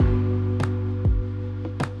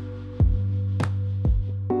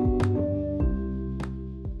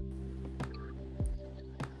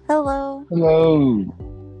Hello.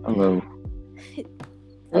 Hello.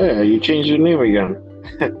 Hey, you changed your name again.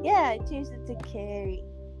 Yeah, I changed it to Carrie.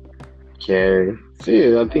 Okay.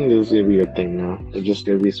 See, I think this is gonna be a thing now. We're just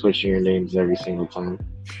gonna be switching your names every single time.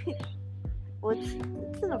 Well, it's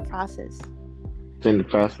in the process. It's in the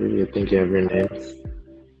past, you think you have your names.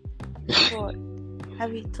 Well,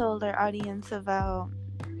 have you told our audience about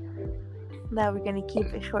that we're gonna keep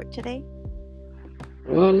it short today?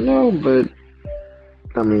 Well, no, but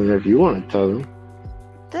I mean, if you want to tell them.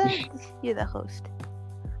 The, you're the host.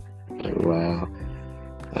 Wow.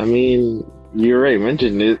 I mean, you already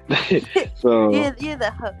mentioned it. So, You're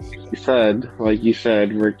the host. like you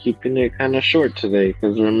said, we're keeping it kind of short today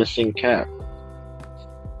because we're missing Kat.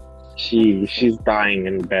 I She's dying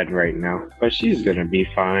in bed right now, but she's gonna be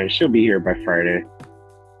fine. She'll be here by Friday.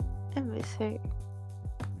 miss her.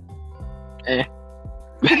 Eh.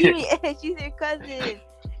 What do you mean? She's your cousin.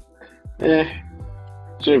 Eh,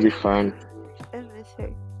 she'll be fine. I miss her.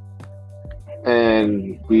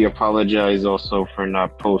 And we apologize also for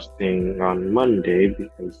not posting on Monday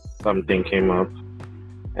because something came up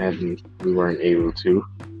and we weren't able to.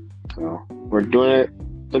 So we're doing it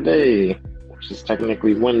today, which is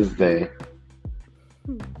technically Wednesday.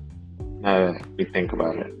 Now that we think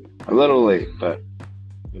about it. A little late, but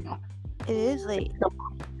you know. It is late.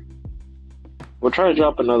 We'll try to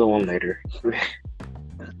drop another one later.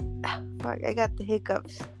 Fuck, I got the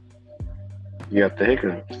hiccups. You got the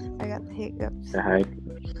hiccups. I got the hiccups. The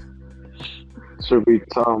hiccups. Should we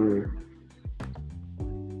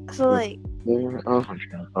So like, yeah, I lost my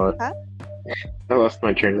train of thought. huh? I lost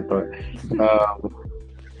my train of thought.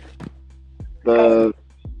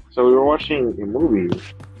 So we were watching a movie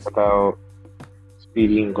about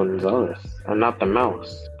Speedy Gonzalez, and not the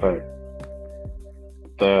mouse, but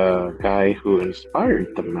the guy who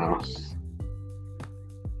inspired the mouse.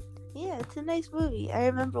 Yeah, it's a nice movie. I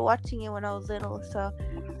remember watching it when I was little, so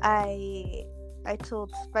I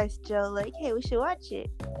told Spice Joe like, "Hey, we should watch it.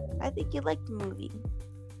 I think you'd like the movie."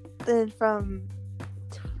 Then from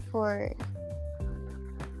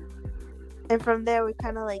there we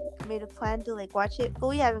kind of like made a plan to like watch it, but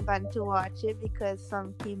we haven't gotten to watch it because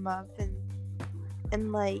some came up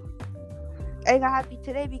and like I got happy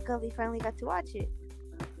today because we finally got to watch it.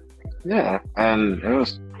 Yeah, and it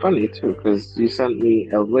was funny too because you sent me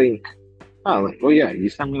a link. You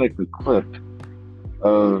sent me like a clip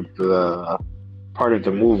of the part of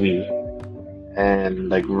the movie, and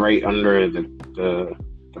like right under the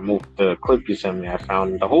clip you sent me, I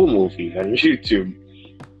found the whole movie on YouTube,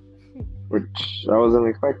 which I wasn't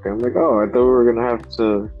expecting. I'm like, oh, I thought we were gonna have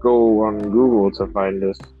to go on Google to find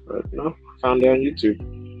this, but no, I found it on YouTube.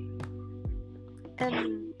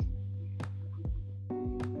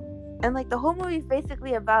 And like the whole movie is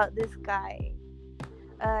basically about this guy.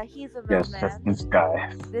 He's a mailman. Yes, that's this guy.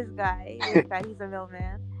 This guy, he's a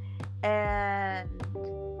mailman, and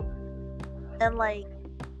like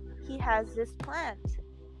he has this plant,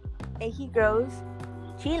 and he grows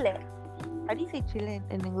chile. How do you say chile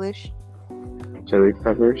in English? Chili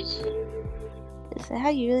peppers. Is that how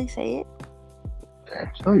you really say it? Yeah,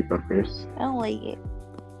 chili peppers. I don't like it.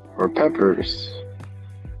 Or peppers.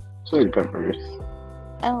 Chili peppers.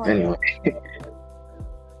 I don't like Anyway. it.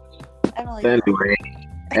 I don't like it.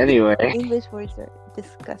 Anyway. English words are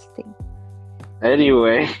disgusting.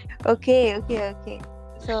 Anyway. Okay.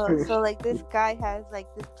 So like this guy has like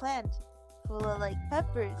this plant full of like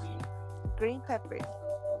peppers, green peppers,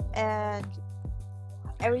 and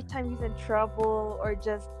every time he's in trouble or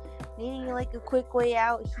just needing like a quick way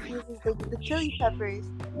out, he uses like the chili peppers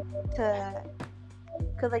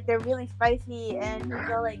cause like they're really spicy, and he's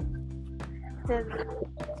all like, since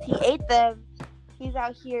he ate them, he's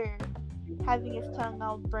out here having his tongue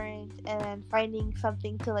all burned and finding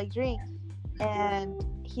something to like drink, and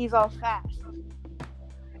he's all fast.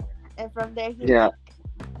 And from there, he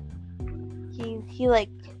like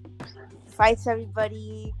fights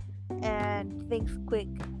everybody and thinks quick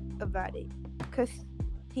about it because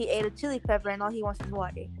he ate a chili pepper and all he wants is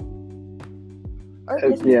water.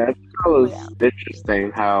 It was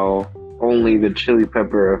interesting how only the chili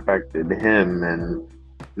pepper affected him and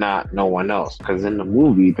not no one else. Because in the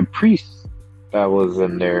movie, the priest that was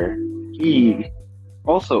in there, he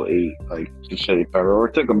also ate like the chili pepper or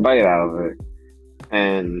took a bite out of it,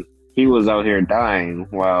 and he was out here dying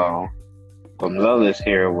while Gonzalez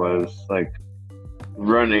here was like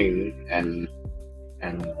running and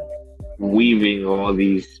weaving all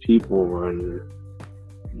these people and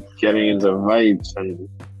getting into fights and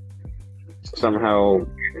somehow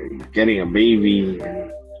getting a baby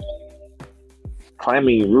and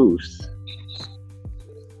climbing roofs.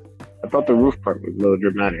 I thought the roof part was a little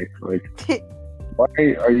dramatic. Like,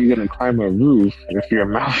 why are you gonna climb a roof if your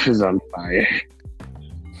mouth is on fire?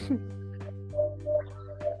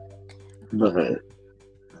 But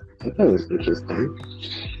I thought it was interesting.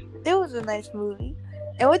 It was a nice movie.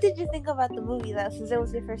 And what did you think about the movie though, since it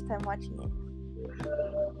was your first time watching it?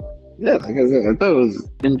 Yeah, like I said, I thought it was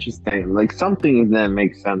interesting. Like some things didn't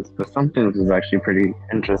make sense, but some things was actually pretty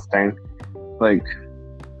interesting. Like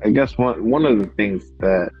I guess one of the things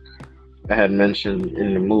that I had mentioned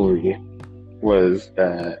in the movie was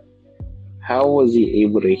that how was he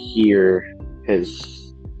able to hear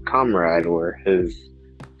his comrade or his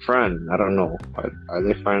friend? I don't know. Are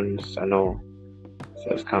they friends? I know it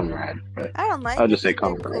says comrade, but I don't know. I'll just say They're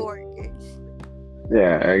comrade. coworkers.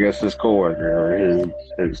 Yeah, I guess his coworker or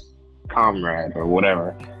his comrade or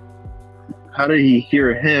whatever. How did he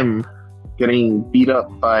hear him getting beat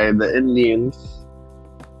up by the Indians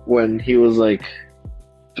when he was like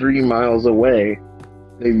 3 miles away,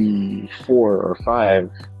 maybe 4 or 5?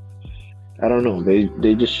 I don't know.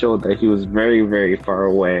 They just showed that he was very, very far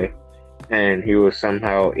away, and he was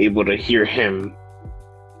somehow able to hear him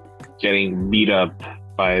getting beat up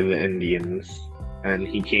by the Indians, and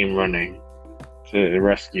he came running to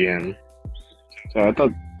rescue him. So I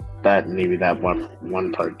thought that maybe that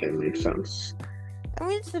one part didn't make sense. I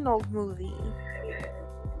mean, it's an old movie.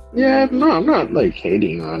 Yeah, no, I'm not like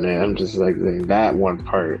hating on it. I'm just like saying that one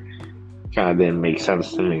part kind of didn't make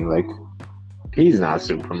sense to me. Like, he's not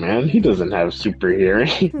Superman. He doesn't have super hearing.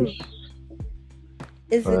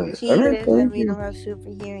 It's the But cheaters that made him have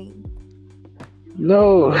super hearing.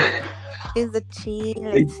 No, It's the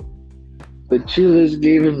cheaters. the Chillers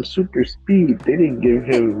gave him super speed. They didn't give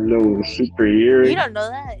him no super hearing. You don't know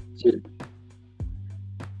that.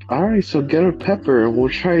 All right, so get a pepper and we'll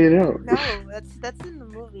try it out. No, that's in the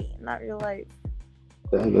movie, not real life.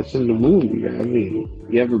 That's in the movie. I mean,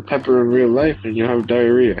 you have a pepper in real life and you have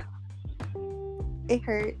diarrhea. It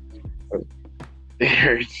hurt. It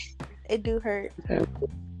hurts. It do hurt. Yeah.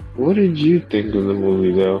 What did you think of the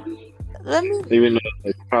movie, though? Let me. Even though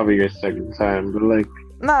it's probably your second time, but like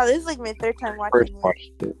No, this is like my third time first watching it.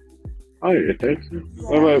 watched it. Oh, your third time? Yeah.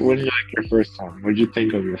 What about when you like your first time? What did you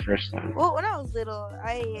think of your first time? Well, when I was little,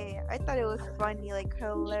 I thought it was funny, like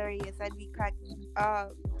hilarious. I'd be cracking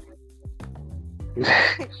up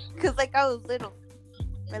because like I was little.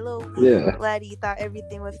 My little Yeah. laddie thought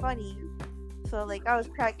everything was funny, so like I was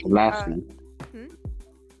cracking up.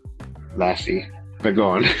 Lassie. But go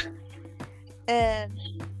on. And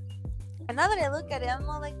now that I look at it, I'm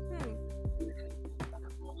all like,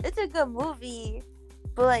 it's a good movie,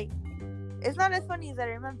 but like, it's not as funny as I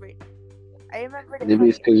remembered. I remembered it. Maybe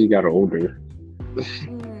it's because you got older.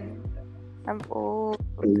 I'm old.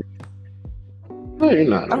 No, you're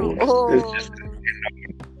not I'm old. old. It's just,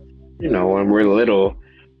 when we're little,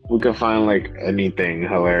 we can find like anything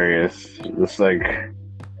hilarious. It's like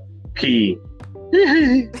pee.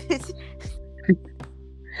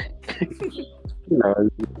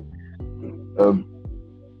 A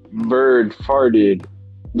bird farted.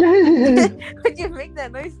 Why'd you make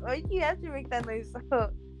that noise? Why'd you have to make that noise?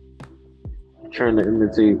 Trying to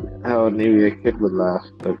imitate how maybe a kid would laugh,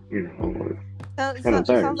 but Sounds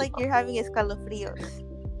like you're having escalofrios.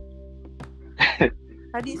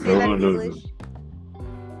 How do you say that in English?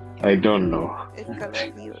 I don't know.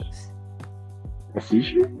 Escalofrios. A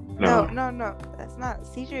seizure? No. That's not.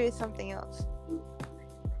 Seizure is something else.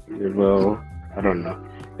 Well, I don't know.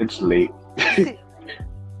 It's late.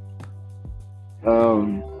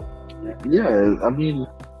 Yeah, I mean,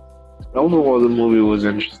 overall the movie was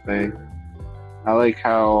interesting. I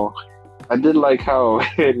did like how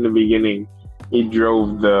in the beginning he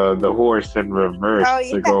drove the horse in reverse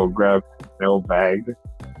to go grab the mail bag.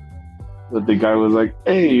 But the guy was like,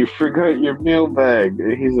 "Hey, you forgot your mail bag,"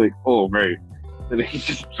 and he's like, "Oh, right." And he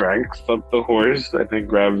just drags up the horse and then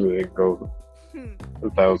grabs it and goes.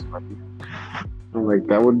 That was funny. I'm like,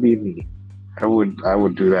 that would be me. I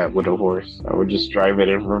would do that with a horse. I would just drive it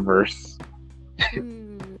in reverse. It's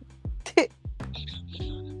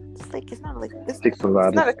like it's not like this. Takes a lot.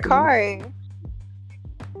 It's not a car.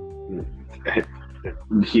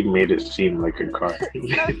 He made it seem like a car.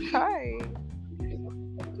 It's not a car.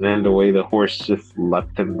 And then the way the horse just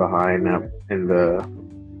left him behind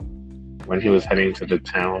when he was heading to the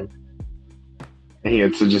town, and he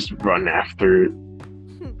had to just run after it.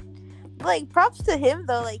 Like, props to him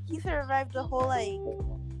though. Like, he survived the whole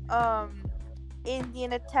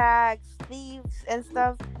Indian attacks, thieves, and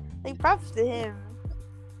stuff. Like, props to him.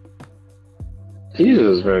 He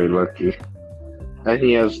was very lucky, and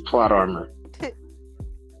he has plot armor,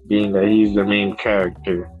 being that he's the main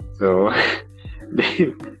character. So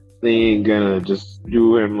they ain't gonna just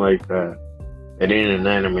do him like that It ain't an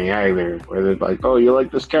anime either, where they're like, "Oh, you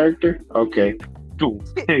like this character? Okay, boom,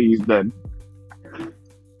 he's dead."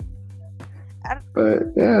 I, don't- But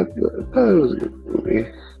yeah, that was a good movie.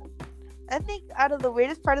 I think out of the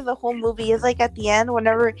weirdest part of the whole movie is like at the end,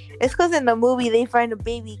 whenever it's because in the movie they find a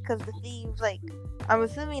baby because the thieves, like, I'm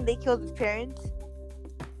assuming they killed his parents.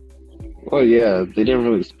 Well, yeah, they didn't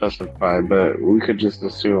really specify, but we could just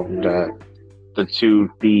assume that the two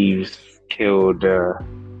thieves killed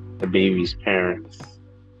the baby's parents.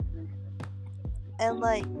 And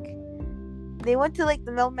like they went to like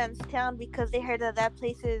the mailman's town because they heard that that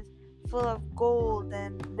place is full of gold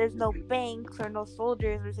and there's no banks or no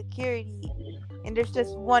soldiers or security, and there's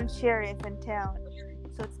just one sheriff in town,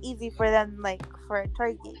 so it's easy for them like for a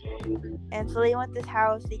target. And so they went this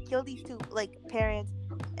house, they killed these two like parents,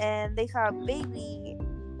 and they saw a baby.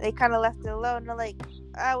 They kind of left it alone. They're like,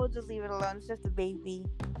 I will just leave it alone, it's just a baby.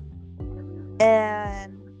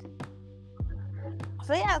 And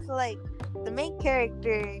so yeah, so like the main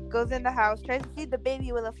character goes in the house, tries to feed the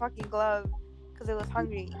baby with a fucking glove because it was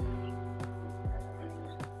hungry.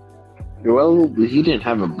 Well, he didn't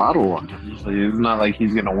have a bottle on him, so it's not like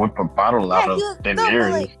he's gonna whip a bottle Yeah, out of he was thin no, air but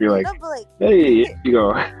and like just be like, no, but like "Hey, here you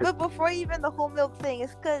go." but before even the whole milk thing,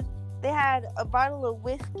 it's because they had a bottle of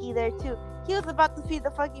whiskey there too. He was about to feed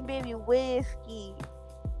the fucking baby whiskey.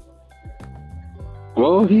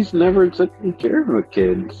 Well, he's never taken care of a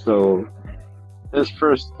kid, so his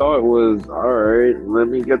first thought was, "All right, let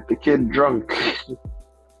me get the kid drunk.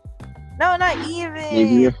 No, not Maybe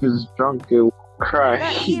even. if he's drunk, he'll cry."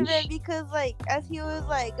 Not even because like as he was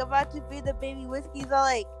like about to feed the baby whiskey, he's all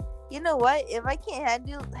like, you know what? If I can't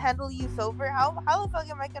handle you sober, how the fuck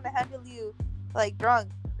am I gonna handle you like drunk?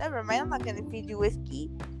 Never mind, I'm not gonna feed you whiskey.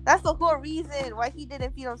 That's the whole reason why he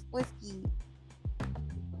didn't feed him whiskey.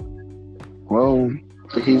 Well,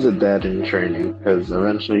 he's a dad in training because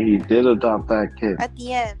eventually he did adopt that kid At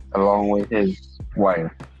the end, along with his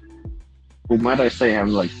wife, who might I say have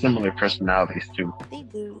like similar personalities too. they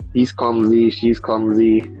do. He's clumsy, she's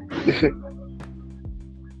clumsy.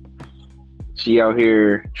 She out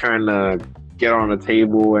here trying to get on a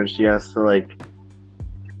table and she has to like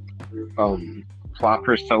flop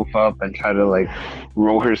herself up and try to like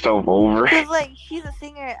roll herself over. Cause like she's a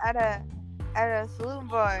singer at a saloon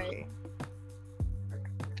bar.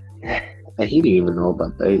 And he didn't even know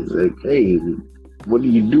about that. He's like, "Hey, what are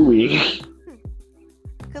you doing?"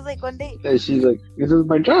 Cause like when they And she's like, "This is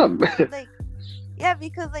my job." like yeah,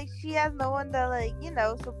 because like she has no one to like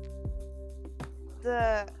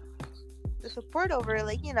the support over,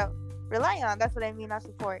 like rely on. That's what I mean, not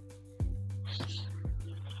support.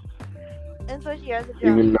 And so she has a job.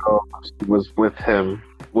 Even though she was with him,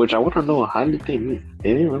 which I want to know, how did they meet?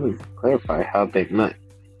 They didn't really clarify how they met.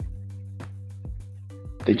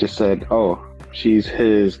 They just said, "Oh, she's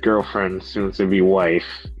his girlfriend, soon to be wife."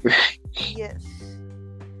 Yes.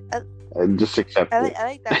 And just accept it. I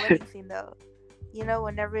like that wedding scene though.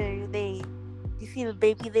 Whenever you see the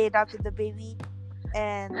baby, they adopted the baby,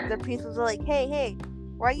 and the priest was like, "Hey,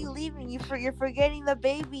 why are you leaving? You're forgetting the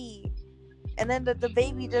baby." And then the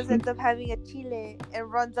baby just ends up having a chile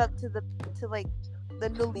and runs up to like the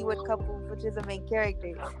newlywed couple, which is the main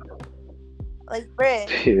characters. Like, bruh.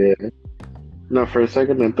 Yeah. No, for a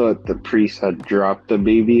second I thought the priest had dropped the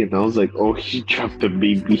baby, and I was like, "Oh, he dropped the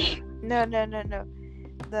baby." No.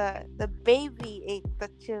 The baby ate the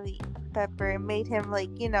chili pepper and made him like,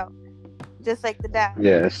 just like the dad.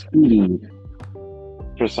 Yeah, Speedy.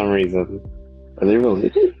 For some reason, are they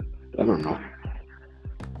related? I don't know.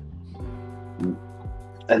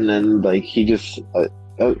 And then like he just,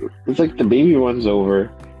 it's like the baby runs over.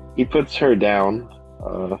 He puts her down.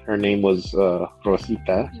 Her name was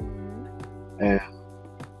Rosita, and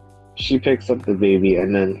she picks up the baby,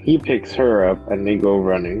 and then he picks her up, and they go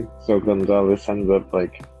running. So Gonzalez ends up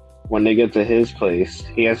like, when they get to his place,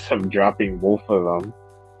 he ends up dropping both of them.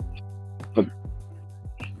 But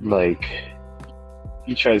like,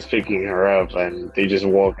 he tries picking her up, and they just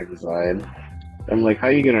walk inside. I'm like, how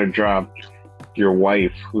are you gonna drop your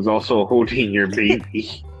wife, who's also holding your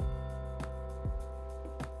baby?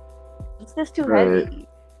 It's just too Right. heavy.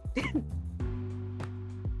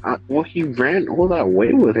 Well, he ran all that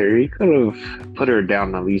way with her. He could have put her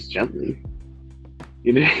down at least gently.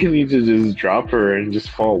 You didn't need to just drop her and just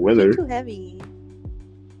fall with her. It's too heavy.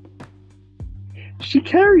 She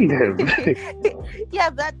carried him. Yeah,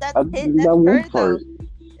 but that's That her one though. part.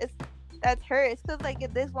 That's her. It's because like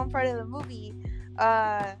in this one part of the movie,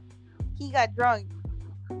 he got drunk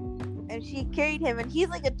and she carried him, and he's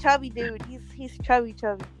like a chubby dude. He's chubby.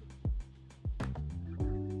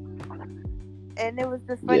 And it was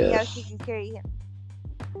just funny how Yes. she can carry him.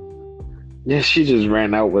 Yeah, she just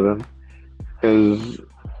ran out with him. because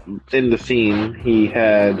in the scene he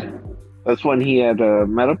had. That's when he had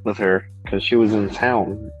met up with her because she was in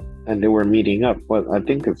town and they were meeting up. What I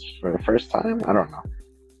think it's for the first time. I don't know.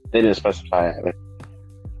 They didn't specify it,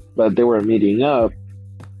 but they were meeting up,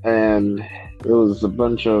 and it was a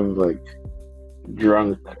bunch of like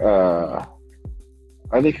drunk. Are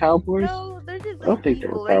they cowboys? No, they're just I don't like think they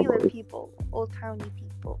were people, regular cowboys. people, old towny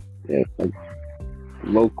people. Yeah, like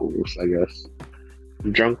locals, I guess.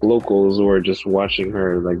 Drunk locals who were just watching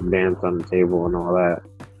her like dance on the table and all that.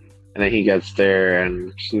 And then he gets there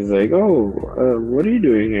and she's like, "Oh, what are you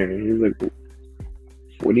doing here?" And he's like,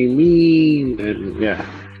 "What do you mean?" And yeah,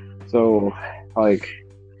 so like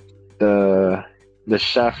the the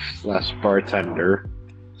chef slash bartender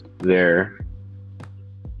there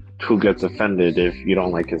who gets offended if you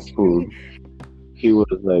don't like his food, he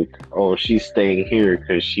was like, "Oh, she's staying here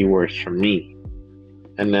because she works for me."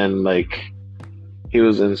 And then like he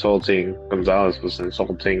was insulting Gonzalez was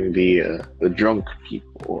insulting the drunk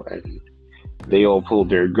people, and they all pulled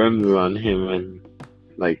their guns on him, and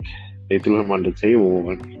like they threw him on the table,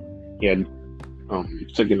 and he had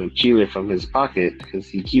taken a chile from his pocket because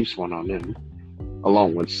he keeps one on him,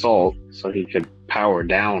 along with salt, so he could power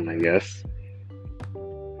down, I guess,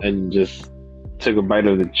 and just took a bite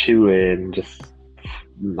of the chile and just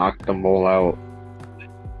knocked them all out,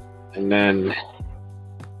 and then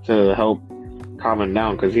to help calm him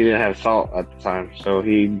down because he didn't have salt at the time, so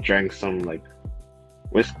he drank some like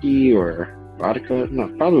whiskey or vodka. No,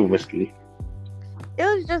 probably whiskey. It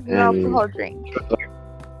was just an And alcohol drink.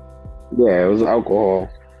 yeah, it was alcohol.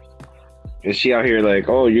 And she out here like,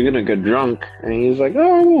 "Oh, you're gonna get drunk," and he's like,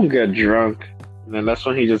 "Oh, I won't get drunk." And then that's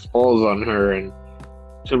when he just falls on her, and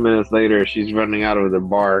 2 minutes later, she's running out of the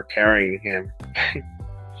bar carrying him.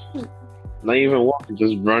 Not even walking,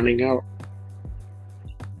 just running out.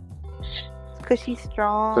 Because she's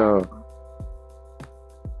strong.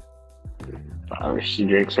 So she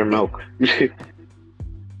drinks her milk.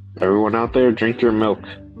 Everyone out there, drink your milk.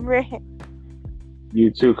 Right. You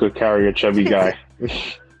too could carry a chubby guy.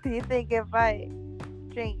 Do you think if I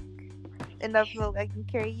drink enough milk, I can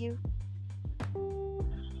carry you?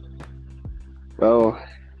 Well,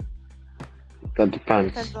 that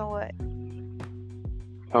depends. Depends on what.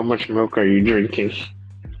 How much milk are you drinking?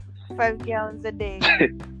 5 gallons a day.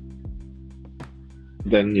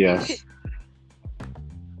 Then yes.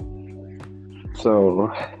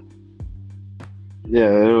 So, yeah,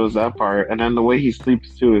 it was that part. And then the way he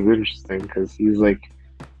sleeps too is interesting because he's like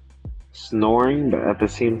snoring, but at the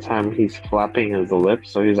same time he's flapping his lips.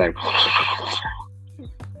 So he's like.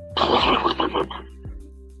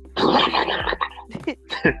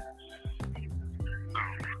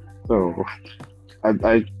 So,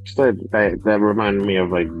 I said that reminded me of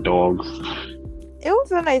like dogs. It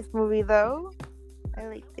was a nice movie, though. I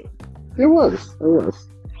liked it. It was.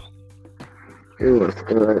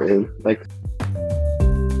 Like